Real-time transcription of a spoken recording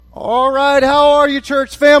All right, how are you,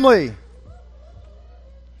 church family?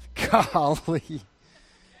 Golly.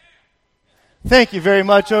 Thank you very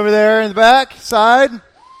much over there in the back side.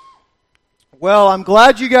 Well, I'm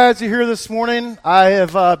glad you guys are here this morning. I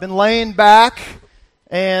have been laying back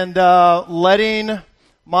and letting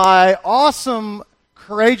my awesome,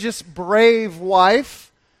 courageous, brave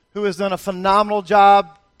wife, who has done a phenomenal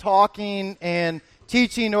job talking and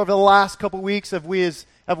teaching over the last couple weeks as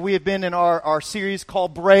we have been in our series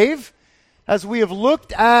called Brave, as we have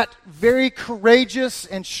looked at very courageous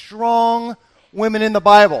and strong women in the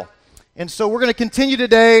Bible. And so we're going to continue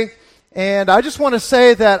today, and I just want to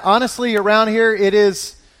say that honestly around here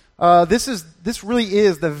this really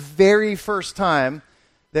is the very first time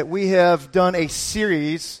that we have done a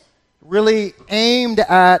series really aimed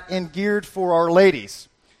at and geared for our ladies.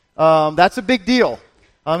 That's a big deal.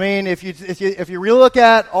 I mean, if you really look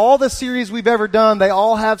at all the series we've ever done, they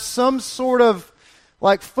all have some sort of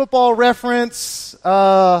like football reference,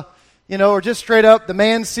 or just straight up the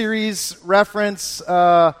Man series reference,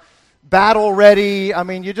 Battle Ready. I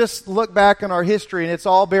mean, you just look back on our history, and it's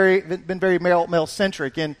all been very male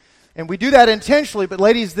centric, and we do that intentionally. But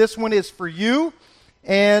ladies, this one is for you,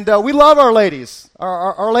 and we love our ladies.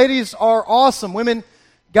 Our ladies are awesome women.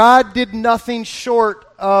 God did nothing short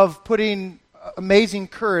of putting amazing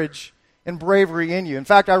courage and bravery in you. In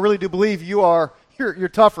fact, I really do believe you're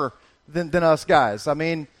tougher than us guys. I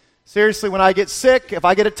mean, seriously, when I get sick, if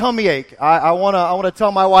I get a tummy ache, I want to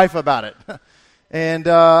tell my wife about it. And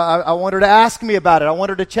I want her to ask me about it. I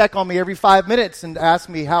want her to check on me every 5 minutes and ask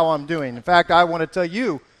me how I'm doing. In fact, I want to tell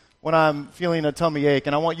you when I'm feeling a tummy ache,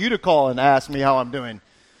 and I want you to call and ask me how I'm doing.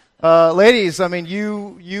 Ladies, I mean,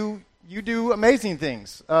 you do amazing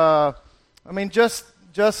things.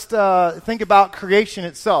 Just think about creation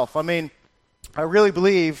itself. I mean, I really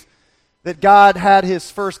believe that God had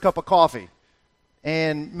his first cup of coffee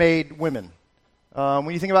and made women.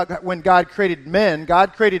 When you think about when God created man,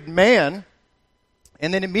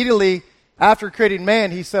 and then immediately after creating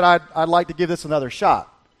man, he said, I'd like to give this another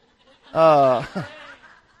shot. So,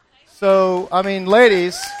 I mean,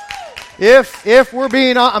 ladies, if we're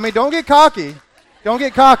being, don't get cocky. Don't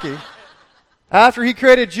get cocky. After he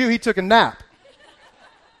created you, he took a nap.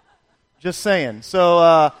 Just saying.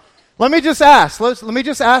 So let me just ask. Let me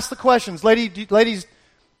just ask the questions, ladies,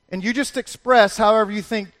 and you just express however you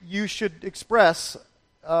think you should express.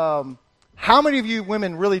 How many of you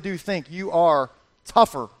women really do think you are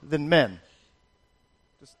tougher than men?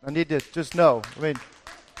 I need to just know. I mean,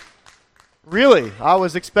 really, I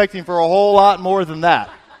was expecting for a whole lot more than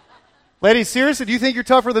that. Ladies, seriously, do you think you're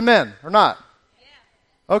tougher than men or not?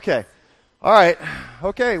 Yeah. Okay. All right.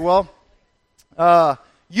 Okay. Well,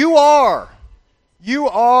 You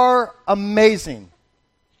are amazing.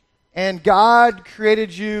 And God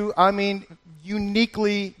created you,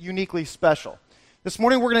 uniquely special. This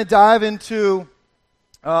morning we're going to dive into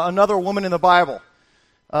another woman in the Bible.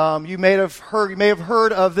 You may have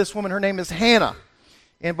heard of this woman. Her name is Hannah.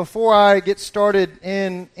 And before I get started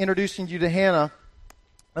in introducing you to Hannah,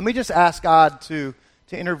 let me just ask God to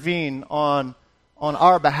intervene on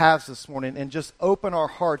our behalf this morning and just open our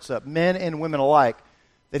hearts up, men and women alike,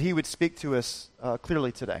 that he would speak to us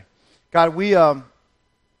clearly today. God, we want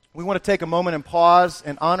to take a moment and pause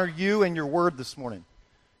and honor you and your word this morning.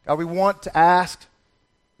 God, we want to ask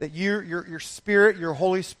that your Spirit, your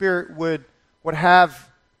Holy Spirit, would have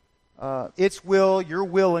its will, your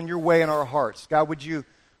will, and your way in our hearts. God, would you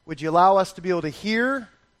allow us to be able to hear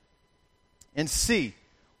and see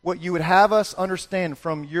what you would have us understand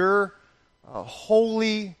from your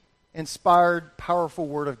holy, inspired, powerful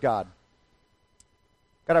word of God.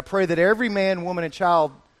 God, I pray that every man, woman, and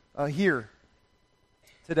child here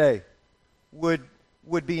today would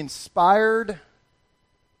be inspired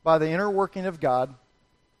by the inner working of God,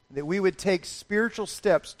 that we would take spiritual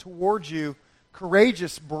steps towards you,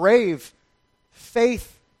 courageous, brave,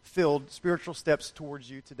 faith-filled spiritual steps towards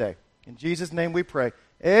you today. In Jesus' name we pray.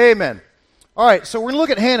 Amen. All right, so we're going to look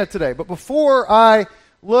at Hannah today. But before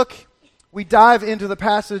we dive into the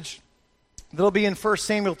passage that'll be in 1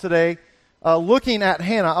 Samuel today, looking at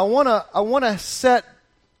Hannah, I want to set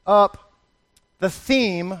up the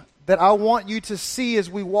theme that I want you to see as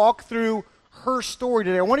we walk through her story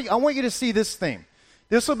today. I want you to see this theme.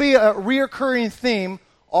 This will be a reoccurring theme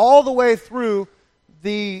all the way through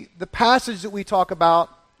the passage that we talk about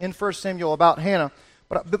in 1 Samuel about Hannah.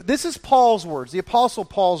 But this is Paul's words, the Apostle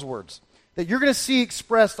Paul's words, that you're going to see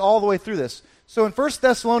expressed all the way through this. So in 1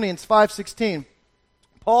 Thessalonians 5:16,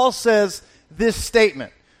 Paul says this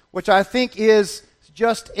statement, which I think is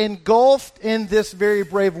just engulfed in this very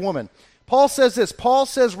brave woman. Paul says this. Paul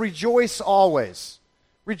says, rejoice always.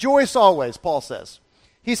 Rejoice always, Paul says.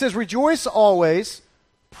 He says, rejoice always,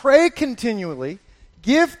 pray continually,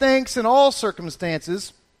 give thanks in all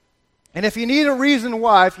circumstances. And if you need a reason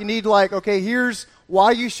why, if you need like, okay, here's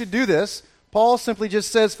why you should do this, Paul simply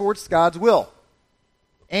just says, for it's God's will.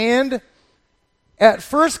 And at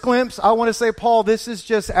first glimpse, I want to say, Paul, this is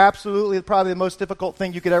just absolutely probably the most difficult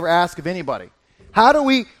thing you could ever ask of anybody. How do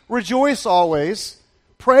we rejoice always,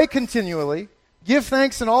 pray continually, give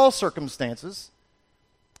thanks in all circumstances?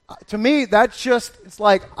 To me, that's just, it's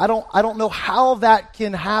like, I don't know how that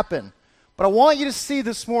can happen. But I want you to see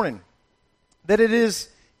this morning that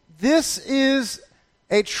this is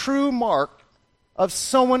a true mark of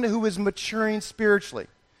someone who is maturing spiritually.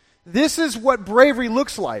 This is what bravery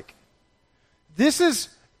looks like. This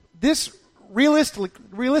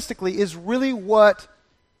realistically is really what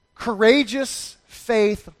courageous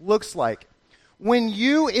faith looks like. When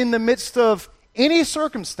you, in the midst of any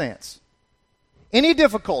circumstance, any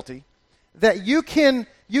difficulty, that you can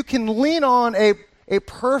lean on a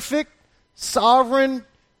perfect, sovereign,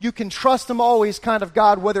 you can trust him always kind of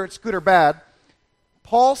God, whether it's good or bad.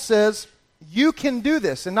 Paul says you can do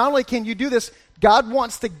this. And not only can you do this, God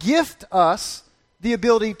wants to gift us the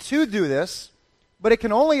ability to do this, but it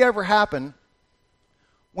can only ever happen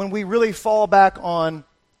when we really fall back on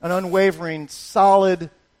an unwavering, solid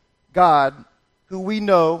God who we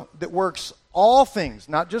know that works all things,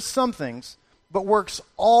 not just some things, but works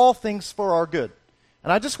all things for our good.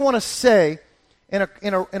 And I just want to say, in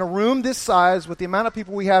a room this size, with the amount of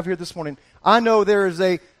people we have here this morning, I know there is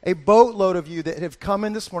a boatload of you that have come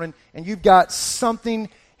in this morning, and you've got something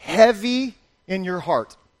heavy in your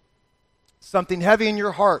heart. Something heavy in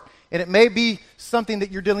your heart. And it may be something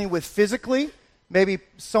that you're dealing with physically. Maybe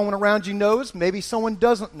someone around you knows. Maybe someone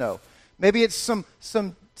doesn't know. Maybe it's some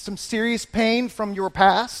serious pain from your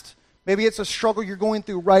past. Maybe it's a struggle you're going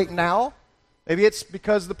through right now. Maybe it's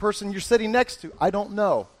because of the person you're sitting next to. I don't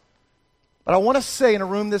know. But I want to say in a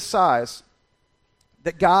room this size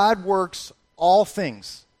that God works all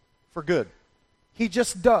things for good. He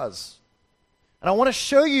just does. And I want to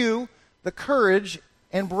show you the courage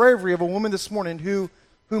and bravery of a woman this morning who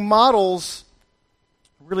models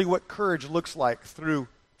really what courage looks like through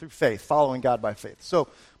faith, following God by faith. So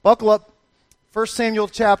buckle up. 1 Samuel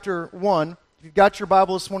chapter 1. If you've got your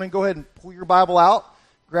Bible this morning, go ahead and pull your Bible out.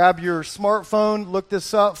 Grab your smartphone, look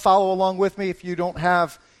this up, follow along with me. If you don't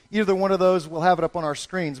have either one of those, we'll have it up on our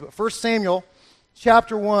screens. But 1 Samuel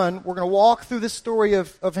chapter 1, we're going to walk through this story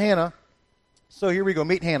of Hannah. So here we go.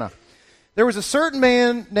 Meet Hannah. There was a certain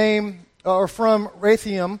man named, from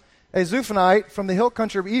Rathaim, a Zuphonite from the hill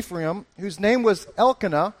country of Ephraim, whose name was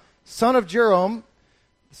Elkanah, son of Jerome,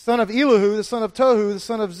 son of Elihu, the son of Tohu, the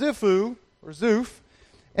son of Ziphu, or Zuph,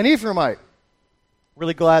 an Ephraimite.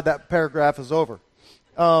 Really glad that paragraph is over.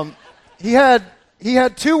 He had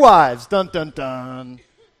two wives. Dun, dun, dun.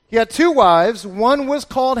 He had two wives. One was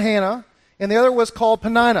called Hannah, and the other was called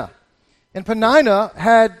Peninnah. And Peninnah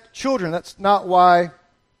had children. That's not why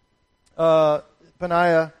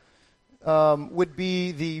Peninnah would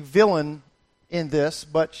be the villain in this,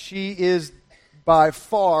 but she is by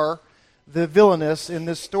far the villainess in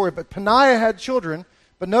this story. But Peninnah had children,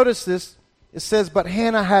 but notice this, it says, but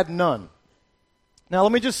Hannah had none. Now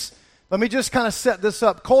let me just kind of set this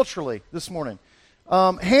up culturally this morning.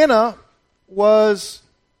 Hannah was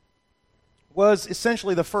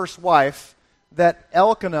essentially the first wife that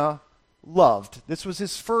Elkanah loved. This was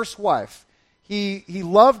his first wife. He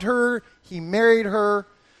loved her. He married her.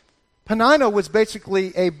 Peninnah was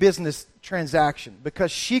basically a business transaction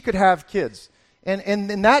because she could have kids. And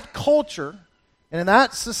in that culture and in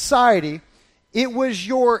that society, it was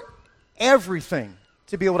your everything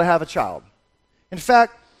to be able to have a child. In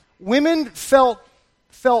fact, women felt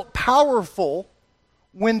powerful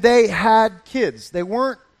when they had kids. They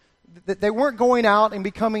weren't going out and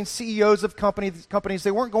becoming CEOs of companies.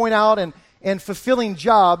 They weren't going out and fulfilling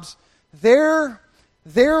jobs. Their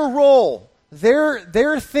role,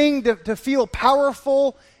 their thing to feel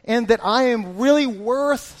powerful and that I am really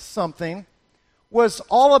worth something was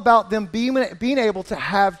all about them being able to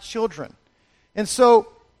have children. And so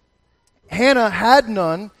Hannah had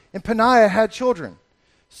none, and Peninnah had children.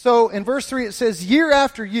 So in verse 3 it says, year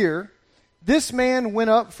after year, this man went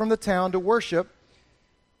up from the town to worship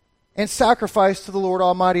and sacrifice to the Lord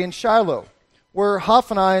Almighty in Shiloh, where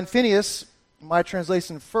Hophni and Phinehas, in my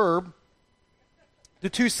translation, Ferb, the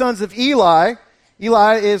two sons of Eli.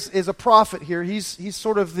 Eli is a prophet here. He's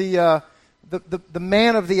sort of the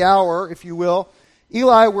man of the hour, if you will.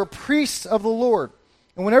 Eli were priests of the Lord.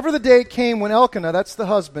 And whenever the day came when Elkanah, that's the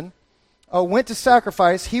husband, went to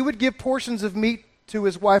sacrifice, he would give portions of meat to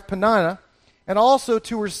his wife Peninnah and also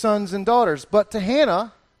to her sons and daughters. But to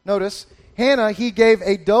Hannah, notice, Hannah he gave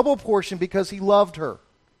a double portion because he loved her.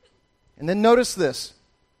 And then notice this.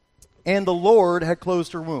 And the Lord had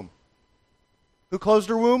closed her womb. Who closed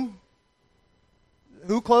her womb?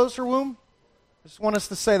 Who closed her womb? I just want us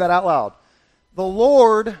to say that out loud. The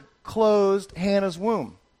Lord closed Hannah's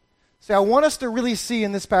womb. See, I want us to really see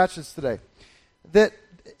in this passage today that,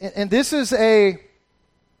 and this is a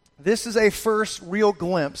first real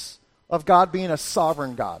glimpse of God being a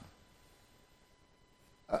sovereign God.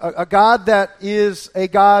 A God that is a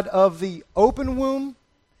God of the open womb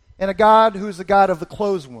and a God who's a God of the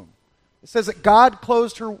closed womb. It says that God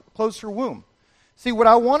closed her womb. See, what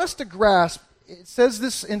I want us to grasp, it says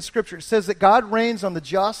this in Scripture. It says that God reigns on the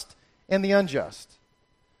just and the unjust.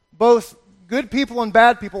 Both good people and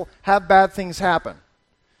bad people have bad things happen.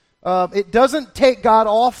 It doesn't take God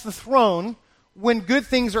off the throne when good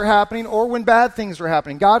things are happening or when bad things are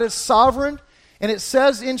happening. God is sovereign, and it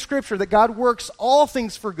says in Scripture that God works all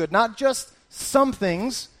things for good, not just some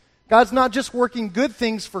things. God's not just working good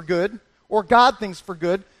things for good or God things for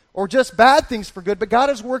good or just bad things for good, but God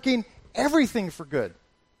is working everything for good.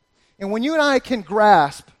 And when you and I can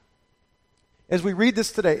grasp, as we read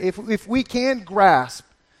this today, if we can grasp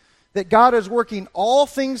that God is working all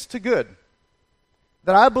things to good,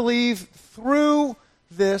 that I believe through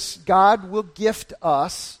this, God will gift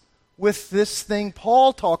us with this thing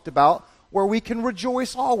Paul talked about, where we can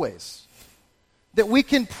rejoice always. That we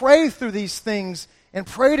can pray through these things and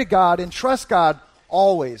pray to God and trust God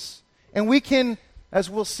always. And we can, as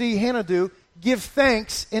we'll see Hannah do, give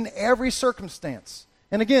thanks in every circumstance.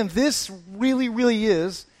 And again, this really, really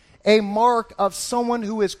is a mark of someone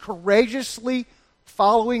who is courageously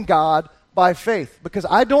following God by faith. Because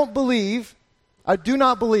I do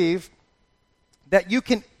not believe that you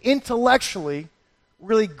can intellectually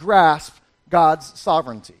really grasp God's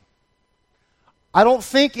sovereignty. I don't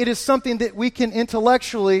think it is something that we can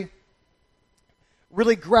intellectually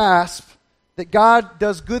really grasp, that God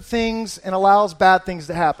does good things and allows bad things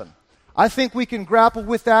to happen. I think we can grapple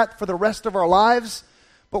with that for the rest of our lives.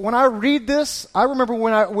 But when I read this, I remember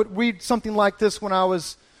when I would read something like this when I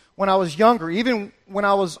was younger, even when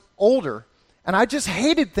I was older, and I just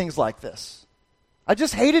hated things like this. I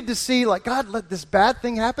just hated to see, like, God, let this bad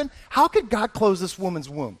thing happen. How could God close this woman's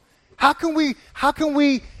womb? How can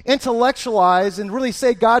we intellectualize and really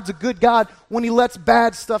say God's a good God when He lets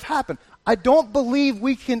bad stuff happen? I don't believe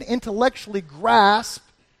we can intellectually grasp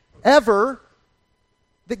ever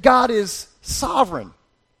that God is sovereign,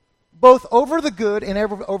 both over the good and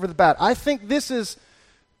over the bad. I think this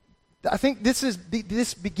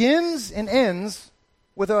begins and ends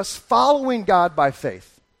with us following God by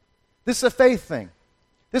faith. This is a faith thing.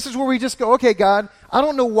 This is where we just go, okay, God, I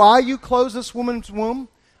don't know why you closed this woman's womb.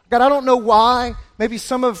 God, I don't know why. Maybe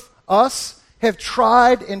some of us have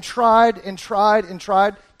tried and tried and tried and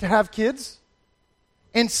tried to have kids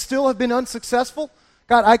and still have been unsuccessful.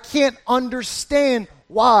 God, I can't understand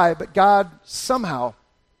why, but God, somehow,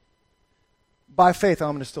 by faith, I'm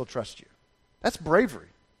going to still trust you. That's bravery.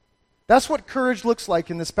 That's what courage looks like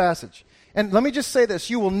in this passage. And let me just say this.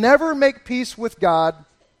 You will never make peace with God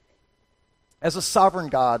as a sovereign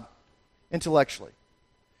God intellectually.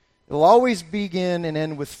 It will always begin and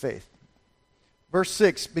end with faith. Verse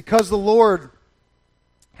 6, because the Lord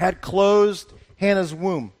had closed Hannah's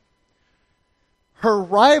womb, her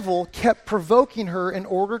rival kept provoking her in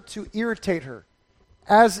order to irritate her,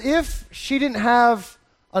 as if she didn't have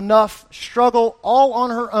enough struggle all on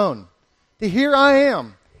her own. Here I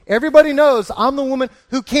am. Everybody knows I'm the woman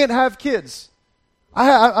who can't have kids.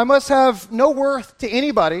 I must have no worth to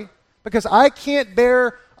anybody because I can't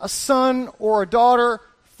bear a son or a daughter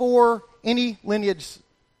for any lineage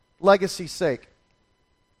legacy's sake.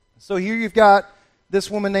 So here you've got this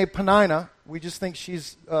woman named Peninnah. We just think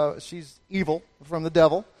she's evil from the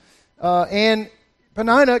devil. And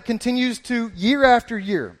Peninnah continues to year after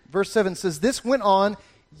year. Verse 7 says, this went on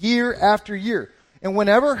year after year. And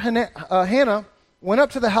whenever Hannah went up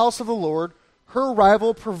to the house of the Lord, her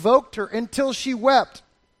rival provoked her until she wept,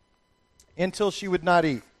 until she would not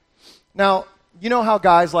eat. Now, you know how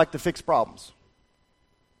guys like to fix problems.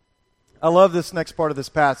 I love this next part of this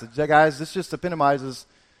passage. Yeah, guys, this just epitomizes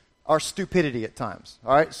our stupidity at times.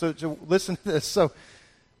 All right, so listen to this.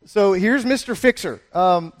 So here's Mr. Fixer.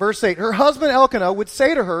 Verse 8. Her husband Elkanah would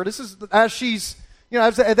say to her, this is as she's,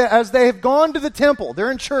 as they have gone to the temple,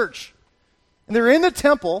 they're in church, and they're in the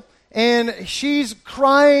temple, and she's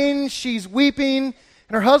crying, she's weeping,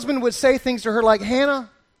 and her husband would say things to her like, Hannah,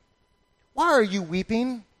 why are you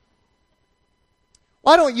weeping?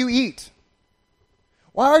 Why don't you eat?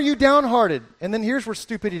 Why are you downhearted? And then here's where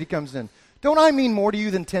stupidity comes in. Don't I mean more to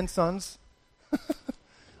you than 10 sons?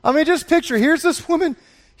 I mean, just picture, here's this woman,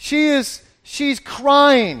 she's She's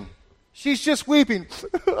crying. She's just weeping.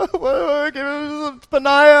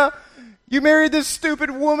 Peninnah, you married this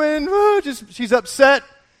stupid woman. She's upset.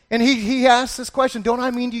 And he asks this question, don't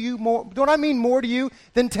I mean more to you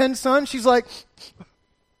than 10 sons? She's like,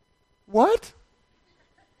 what?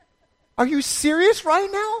 Are you serious right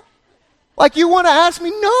now? Like, you want to ask me?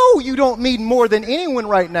 No, you don't mean more than anyone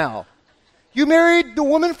right now. You married the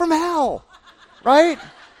woman from hell, right?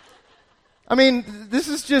 I mean, this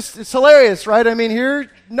is just, it's hilarious, right? I mean, you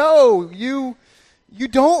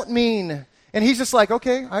don't mean. And he's just like,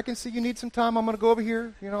 okay, I can see you need some time. I'm going to go over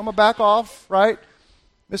here. I'm going to back off, right?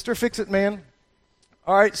 Mr. Fix-It Man.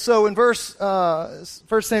 All right, so in 1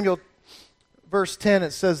 Samuel, verse 10,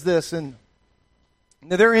 it says this, and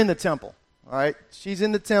they're in the temple, all right? She's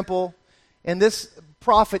in the temple, and this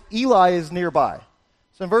prophet Eli is nearby.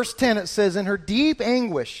 So in verse 10, it says, in her deep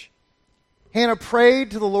anguish, Hannah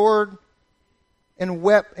prayed to the Lord and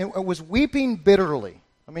wept, and was weeping bitterly.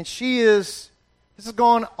 I mean, this has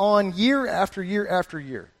gone on year after year after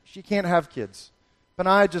year. She can't have kids.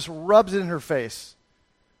 Peninnah just rubs it in her face.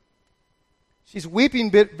 She's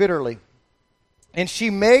weeping bitterly. And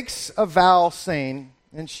she makes a vow saying,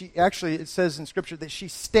 and it says in Scripture that she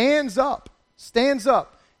stands up,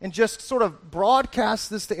 and just sort of broadcasts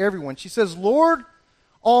this to everyone. She says, Lord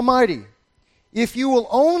Almighty, if you will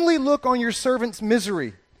only look on your servant's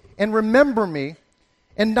misery and remember me,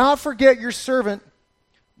 and not forget your servant,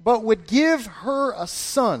 but would give her a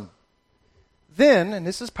son, then, and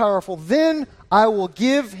this is powerful, then I will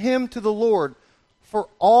give him to the Lord for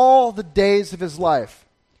all the days of his life,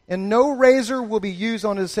 and no razor will be used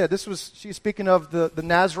on his head. She's speaking of the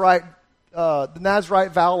Nazirite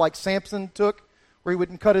vow like Samson took, where he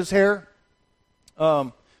wouldn't cut his hair.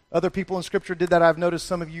 Other people in Scripture did that. I've noticed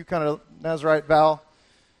some of you kind of Nazirite vow.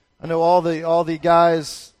 I know all the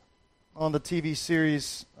guys on the TV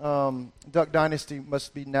series Duck Dynasty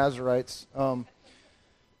must be Nazirites.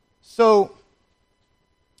 So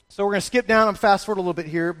we're going to skip down and fast forward a little bit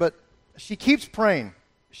here, but she keeps praying.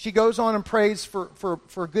 She goes on and prays for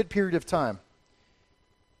a good period of time.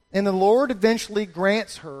 And the Lord eventually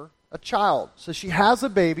grants her a child. So she has a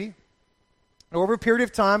baby. And over a period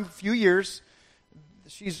of time, a few years,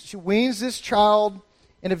 she weans this child,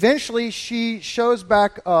 and eventually she shows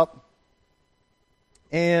back up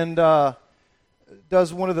and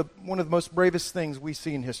does one of the most bravest things we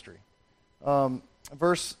see in history.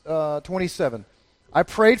 Verse 27. I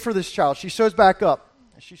prayed for this child. She shows back up.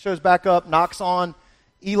 She shows back up, knocks on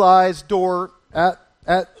Eli's door at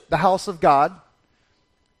the house of God.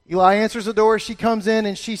 Eli answers the door. She comes in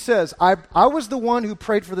and she says, I was the one who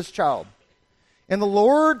prayed for this child, and the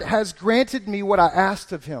Lord has granted me what I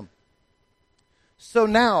asked of him. So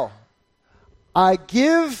now I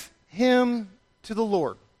give him to the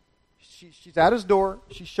Lord. She's at his door.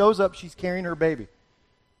 She shows up. She's carrying her baby.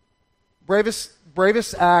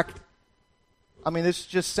 Bravest act. I mean, this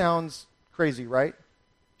just sounds crazy, right?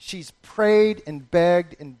 She's prayed and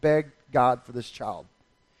begged God for this child.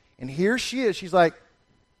 And here she is. She's like,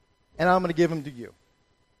 and I'm going to give him to you.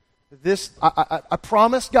 I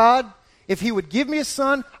promised God, if he would give me a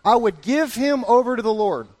son, I would give him over to the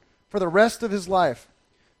Lord for the rest of his life.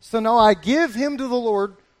 So now I give him to the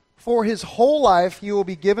Lord. For his whole life, he will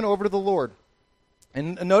be given over to the Lord.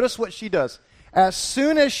 And notice what she does. As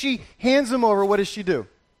soon as she hands him over, what does she do?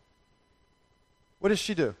 What does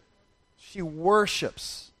she do? She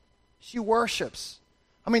worships. She worships.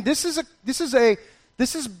 I mean, this has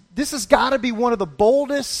got to be one of the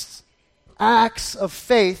boldest acts of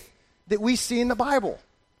faith that we see in the Bible.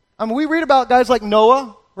 I mean, we read about guys like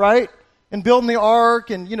Noah, right? And building the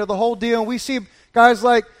ark and, the whole deal. And we see guys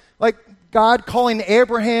like God calling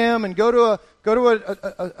Abraham and go to a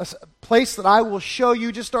place that I will show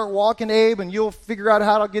you. Just start walking, Abe, and you'll figure out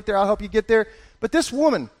how to get there. I'll help you get there. But this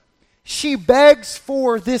woman, she begs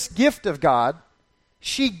for this gift of God.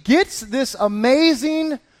 She gets this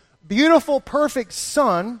amazing, beautiful, perfect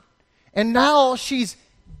son, and now she's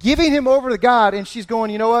giving him over to God, and she's going,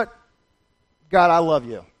 you know what? God, I love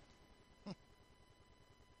you.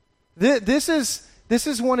 This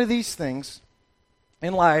is one of these things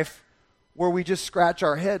in life where we just scratch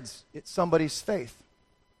our heads at somebody's faith.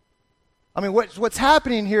 I mean, what's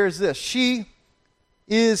happening here is this. She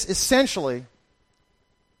is essentially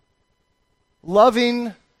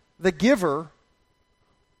loving the giver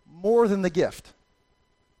more than the gift.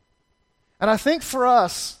 And I think for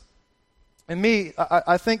us, and me,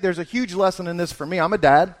 I think there's a huge lesson in this for me. I'm a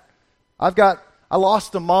dad. I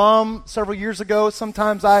lost a mom several years ago.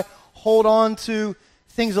 Sometimes I hold on to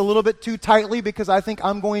things a little bit too tightly because I think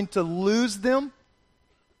I'm going to lose them.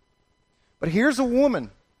 But here's a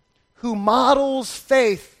woman who models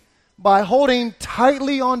faith by holding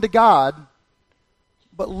tightly on to God,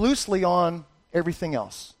 but loosely on everything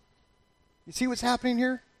else. You see what's happening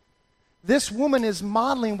here? This woman is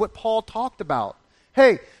modeling what Paul talked about.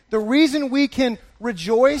 Hey, the reason we can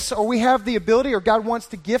rejoice, or we have the ability, or God wants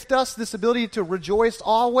to gift us this ability to rejoice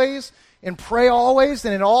always and pray always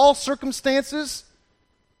and in all circumstances,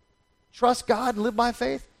 trust God and live by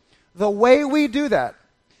faith. The way we do that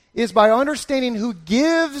is by understanding who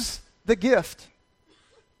gives the gift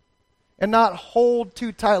and not hold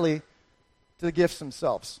too tightly to the gifts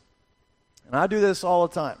themselves. And I do this all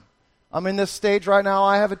the time. I'm in this stage right now.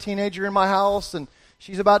 I have a teenager in my house, and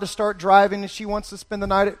she's about to start driving, and she wants to spend the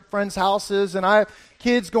night at friends' houses, and I have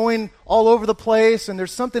kids going all over the place, and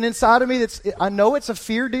there's something inside of me I know it's a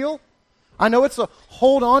fear deal. I know it's a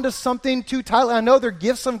hold on to something too tightly. I know they're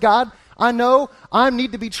gifts of God. I know I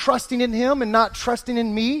need to be trusting in Him and not trusting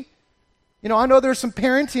in me. You know, I know there's some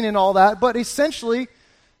parenting and all that, but essentially,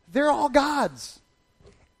 they're all God's.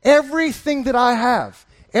 Everything that I have,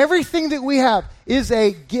 everything that we have is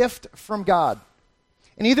a gift from God.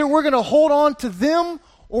 And either we're going to hold on to them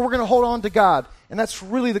or we're going to hold on to God. And that's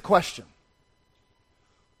really the question.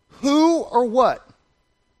 Who or what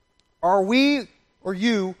are we or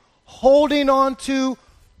you holding on to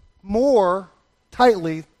more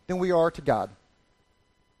tightly than we are to God?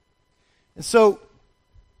 And so,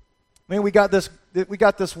 we got this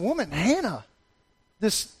woman, Hannah,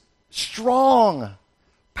 this strong,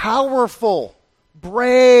 powerful,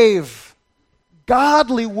 brave,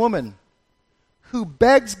 godly woman who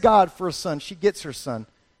begs God for a son. She gets her son,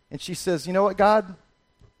 and she says, you know what, God?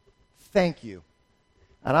 Thank you.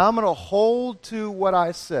 And I'm going to hold to what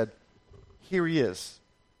I said. Here he is.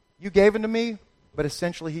 You gave him to me, but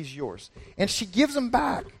essentially he's yours. And she gives him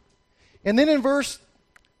back. And then in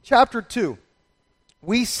chapter 2,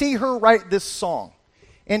 we see her write this song.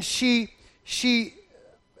 And she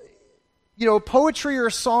poetry or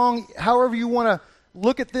song, however you want to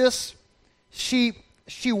look at this, she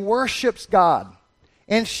worships God.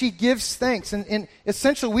 And she gives thanks. And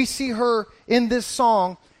essentially we see her in this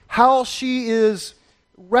song, how she is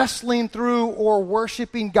wrestling through or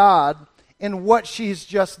worshiping God in what she's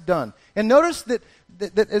just done. And notice that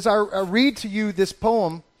as I read to you this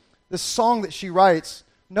poem, this song that she writes,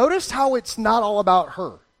 notice how it's not all about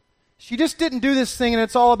her. She just didn't do this thing and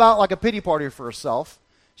it's all about like a pity party for herself.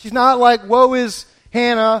 She's not like, woe is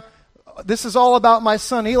Hannah, this is all about my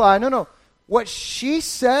son Eli. No. What she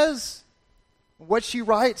says, what she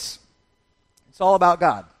writes, it's all about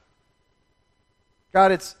God.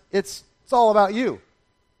 God, it's all about you.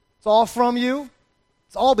 It's all from you.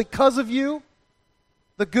 It's all because of you.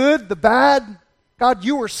 The good, the bad. God,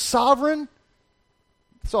 you are sovereign.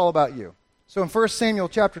 It's all about you. So in 1 Samuel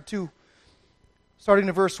chapter 2, starting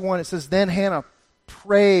in verse 1, it says, Then Hannah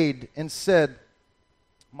prayed and said,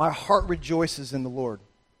 My heart rejoices in the Lord.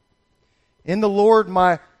 In the Lord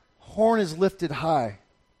my horn is lifted high.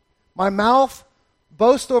 My mouth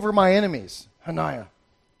boasts over my enemies, Peniah.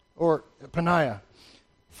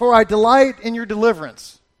 For I delight in your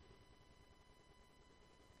deliverance.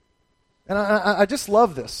 And I just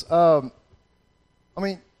love this. How?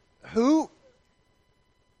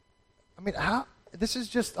 This is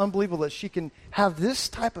just unbelievable that she can have this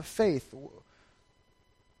type of faith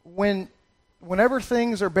whenever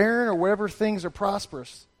things are barren or whenever things are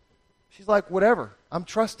prosperous. She's like, whatever. I'm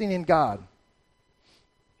trusting in God.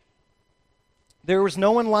 There's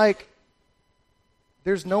no one like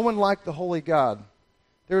the holy God.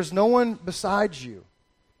 There's no one besides you.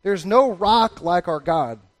 There's no rock like our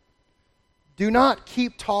God. Do not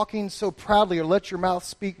keep talking so proudly or let your mouth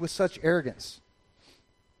speak with such arrogance.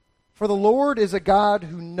 For the Lord is a God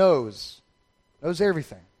who knows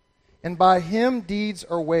everything. And by him deeds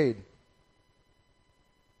are weighed.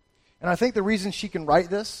 And I think the reason she can write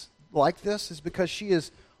this like this is because she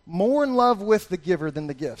is more in love with the giver than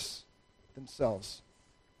the gifts themselves.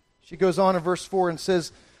 She goes on in verse 4 and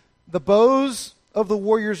says, The bows of the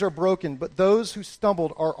warriors are broken, but those who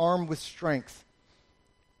stumbled are armed with strength.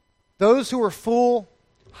 Those who are full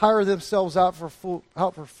hire themselves out for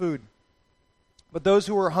food, but those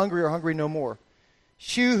who are hungry no more.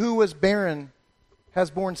 She who was barren has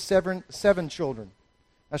borne seven children.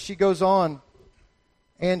 Now she goes on,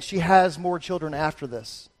 and she has more children after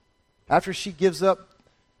this. After she gives up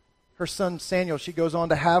her son Samuel, she goes on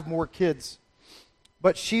to have more kids.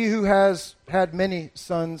 But she who has had many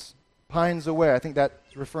sons pines away. I think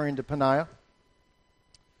that's referring to Peniah.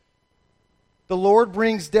 The Lord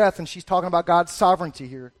brings death, and she's talking about God's sovereignty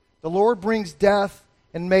here. The Lord brings death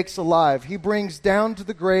and makes alive. He brings down to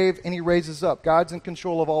the grave and he raises up. God's in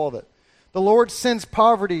control of all of it. The Lord sends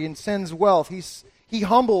poverty and sends wealth. He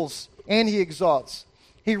humbles and he exalts.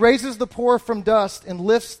 He raises the poor from dust and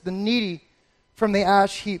lifts the needy from the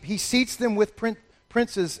ash heap. He seats them with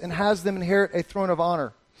princes and has them inherit a throne of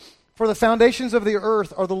honor. For the foundations of the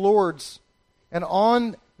earth are the Lord's, and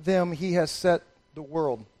on them he has set the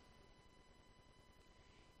world.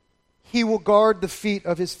 He will guard the feet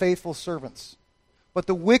of his faithful servants, but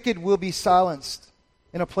the wicked will be silenced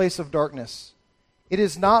in a place of darkness. It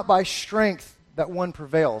is not by strength that one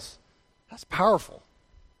prevails. That's powerful.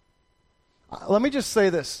 Let me just say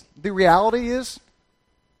this. The reality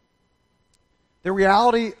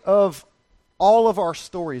of all of our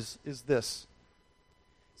stories is this.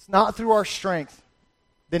 It's not through our strength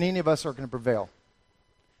that any of us are going to prevail.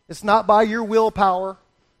 It's not by your willpower,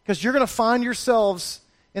 because you're going to find yourselves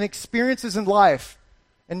in experiences in life.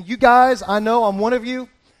 And you guys, I know I'm one of you.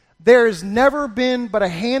 There has never been but a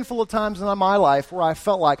handful of times in my life where I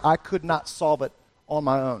felt like I could not solve it on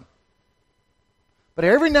my own. But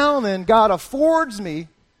every now and then, God affords me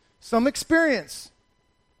some experience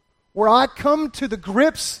where I come to the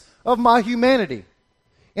grips of my humanity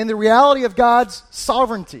and the reality of God's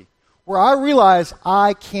sovereignty, where I realize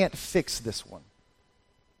I can't fix this one.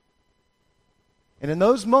 And in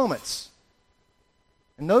those moments,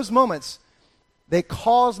 they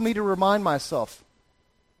cause me to remind myself,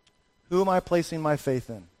 who am I placing my faith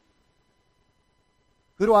in?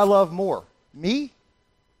 Who do I love more? Me?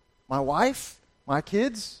 My wife? My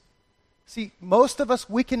kids? See, most of us,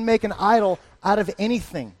 we can make an idol out of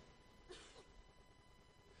anything.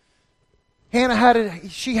 Hannah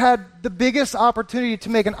had the biggest opportunity to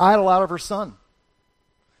make an idol out of her son.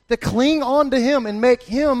 To cling on to him and make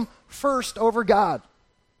him first over God.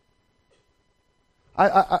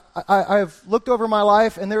 I've looked over my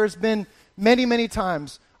life, and there has been many, many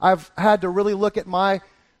times I've had to really look at my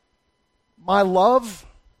love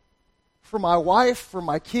for my wife, for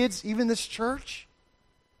my kids, even this church.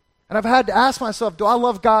 And I've had to ask myself, do I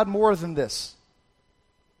love God more than this?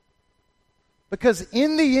 Because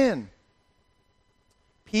in the end,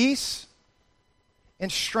 peace and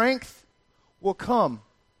strength will come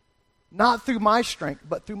not through my strength,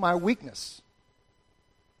 but through my weakness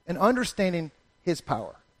and understanding his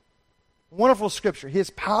power. Wonderful scripture. His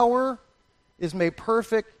power is made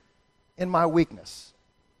perfect in my weakness.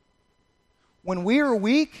 When we are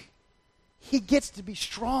weak, he gets to be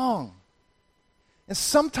strong. And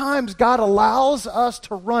sometimes God allows us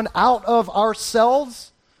to run out of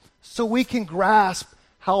ourselves so we can grasp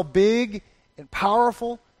how big and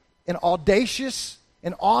powerful and audacious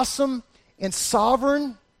and awesome and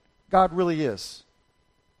sovereign God really is.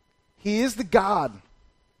 He is the God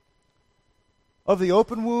of the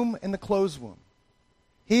open womb and the closed womb.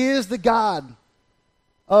 He is the God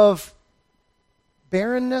of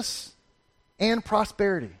barrenness and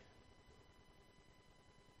prosperity.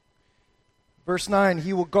 Verse 9,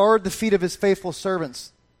 he will guard the feet of his faithful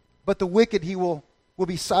servants, but the wicked he will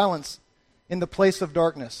be silenced in the place of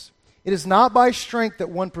darkness. It is not by strength that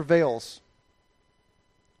one prevails.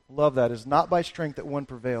 Love that. It is not by strength that one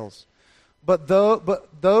prevails. But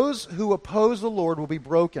those who oppose the Lord will be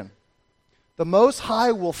broken. The Most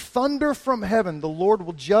High will thunder from heaven. The Lord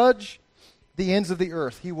will judge the ends of the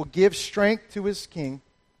earth. He will give strength to his king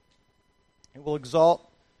and will exalt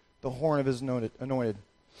the horn of his anointed.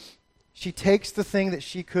 She takes the thing that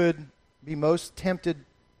she could be most tempted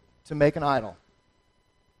to make an idol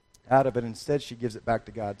out of it. Instead, she gives it back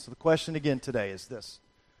to God. So the question again today is this.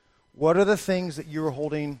 What are the things that you're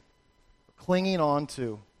clinging on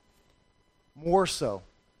to more so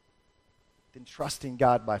than trusting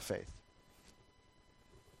God by faith?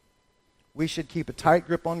 We should keep a tight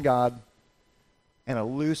grip on God and a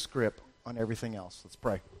loose grip on everything else. Let's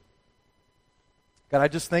pray. God, I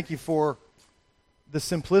just thank you for the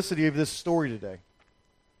simplicity of this story today,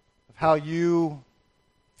 of how you've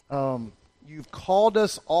called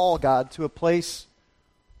us all, God, to a place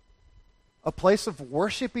of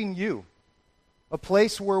worshiping you, a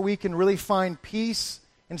place where we can really find peace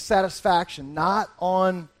and satisfaction, not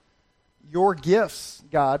on your gifts,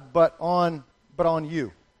 God, but on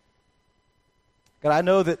you. God, I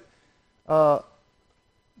know that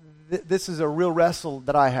this is a real wrestle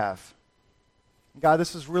that I have. God,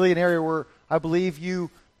 this is really an area where I believe you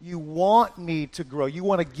want me to grow. You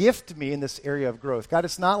want to gift me in this area of growth. God,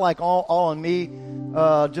 it's not like all on me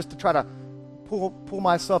just to try to pull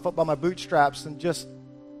myself up by my bootstraps and just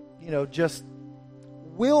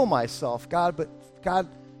will myself, God. But God,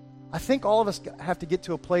 I think all of us have to get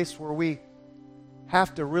to a place where we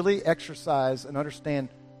have to really exercise and understand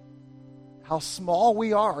how small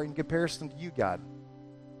we are in comparison to you, God,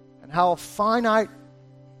 and how finite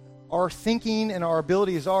our thinking and our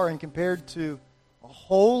abilities are in compared to a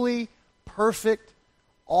holy, perfect,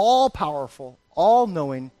 all-powerful,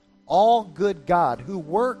 all-knowing, all-good God who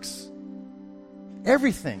works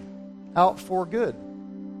everything out for good.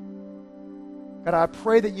 God, I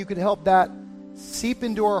pray that you could help that seep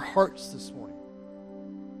into our hearts this morning.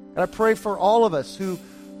 God, I pray for all of us who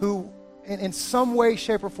in some way,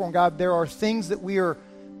 shape, or form, God, there are things that we are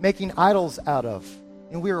making idols out of.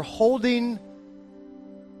 And we are holding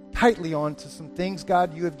tightly on to some things,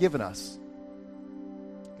 God, you have given us.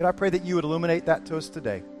 God, I pray that you would illuminate that to us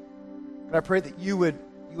today. God, I pray that you would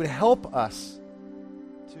help us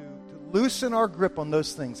to loosen our grip on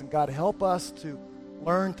those things. And God, help us to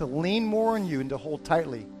learn to lean more on you and to hold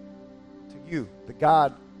tightly to you, the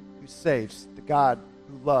God who saves, the God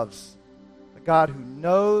who loves, the God who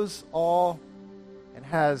knows all and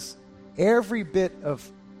has every bit of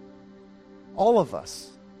all of us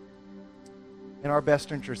in our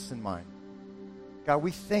best interests in mind. God,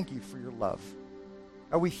 we thank you for your love.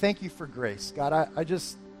 God, we thank you for grace. God, I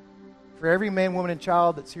just, for every man, woman, and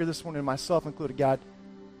child that's here this morning, and myself included, God,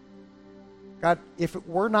 if it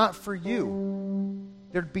were not for you,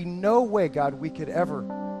 there'd be no way, God, we could ever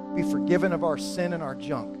be forgiven of our sin and our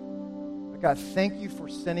junk. But God, thank you for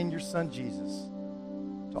sending your son, Jesus,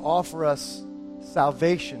 to offer us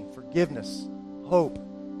salvation, forgiveness, hope.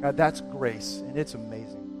 God, that's grace, and it's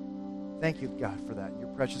amazing. Thank you, God, for that. In your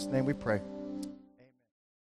precious name we pray.